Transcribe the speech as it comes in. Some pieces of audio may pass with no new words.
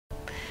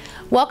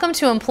Welcome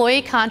to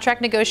Employee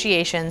Contract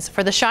Negotiations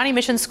for the Shawnee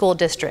Mission School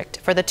District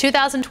for the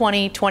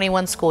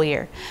 2020-21 school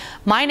year.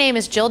 My name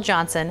is Jill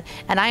Johnson,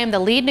 and I am the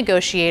lead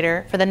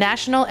negotiator for the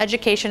National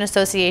Education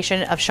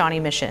Association of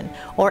Shawnee Mission,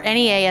 or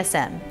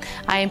NEASM.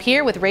 I am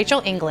here with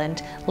Rachel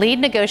England, lead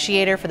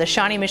negotiator for the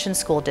Shawnee Mission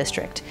School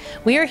District.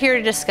 We are here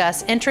to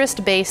discuss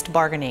interest-based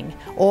bargaining,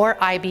 or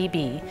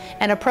IBB,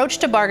 an approach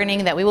to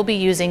bargaining that we will be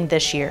using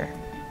this year.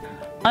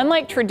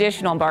 Unlike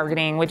traditional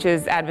bargaining, which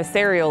is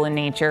adversarial in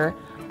nature,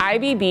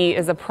 IBB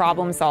is a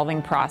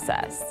problem-solving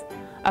process.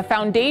 A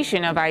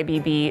foundation of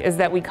IBB is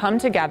that we come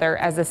together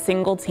as a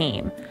single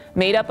team,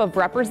 made up of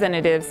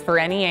representatives for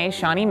NEA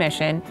Shawnee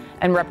Mission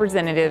and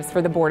representatives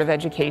for the Board of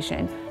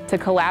Education, to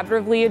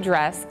collaboratively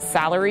address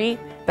salary,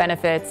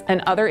 benefits, and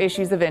other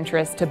issues of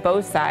interest to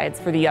both sides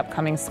for the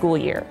upcoming school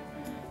year.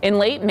 In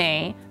late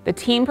May, the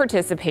team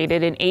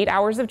participated in 8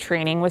 hours of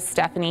training with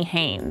Stephanie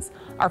Haynes,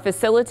 our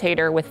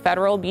facilitator with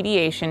Federal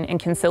Mediation and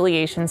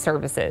Conciliation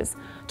Services,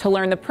 to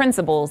learn the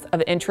principles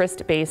of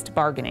interest-based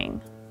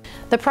bargaining.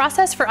 The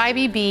process for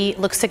IBB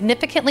looks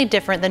significantly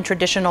different than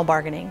traditional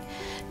bargaining.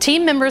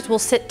 Team members will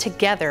sit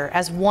together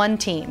as one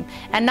team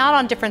and not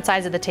on different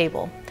sides of the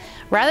table.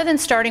 Rather than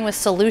starting with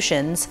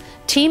solutions,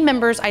 team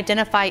members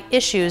identify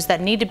issues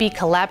that need to be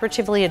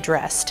collaboratively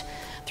addressed.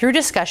 Through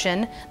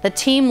discussion, the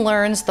team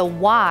learns the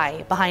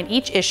why behind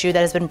each issue that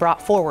has been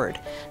brought forward.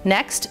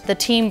 Next, the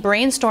team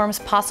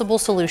brainstorms possible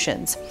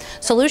solutions.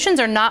 Solutions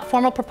are not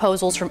formal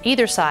proposals from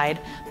either side,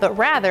 but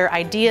rather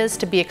ideas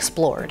to be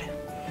explored.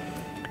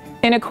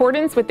 In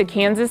accordance with the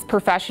Kansas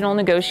Professional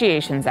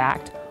Negotiations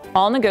Act,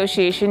 all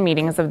negotiation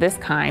meetings of this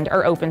kind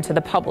are open to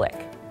the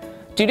public.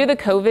 Due to the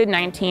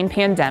COVID-19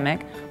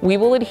 pandemic, we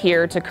will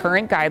adhere to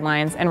current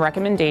guidelines and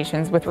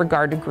recommendations with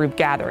regard to group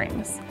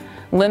gatherings.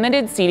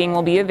 Limited seating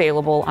will be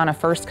available on a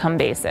first-come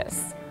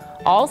basis.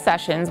 All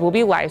sessions will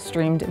be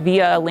live-streamed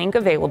via a link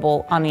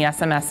available on the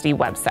SMSD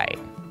website.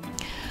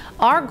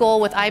 Our goal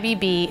with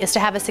IBB is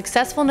to have a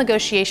successful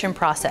negotiation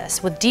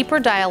process with deeper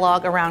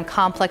dialogue around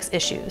complex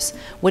issues,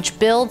 which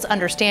builds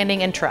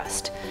understanding and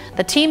trust.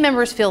 The team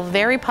members feel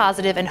very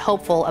positive and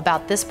hopeful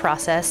about this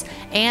process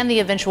and the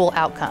eventual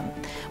outcome.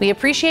 We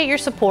appreciate your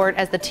support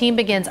as the team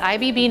begins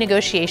IBB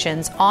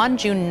negotiations on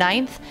June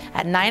 9th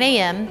at 9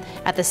 a.m.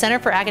 at the Center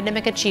for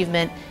Academic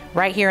Achievement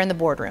right here in the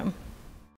boardroom.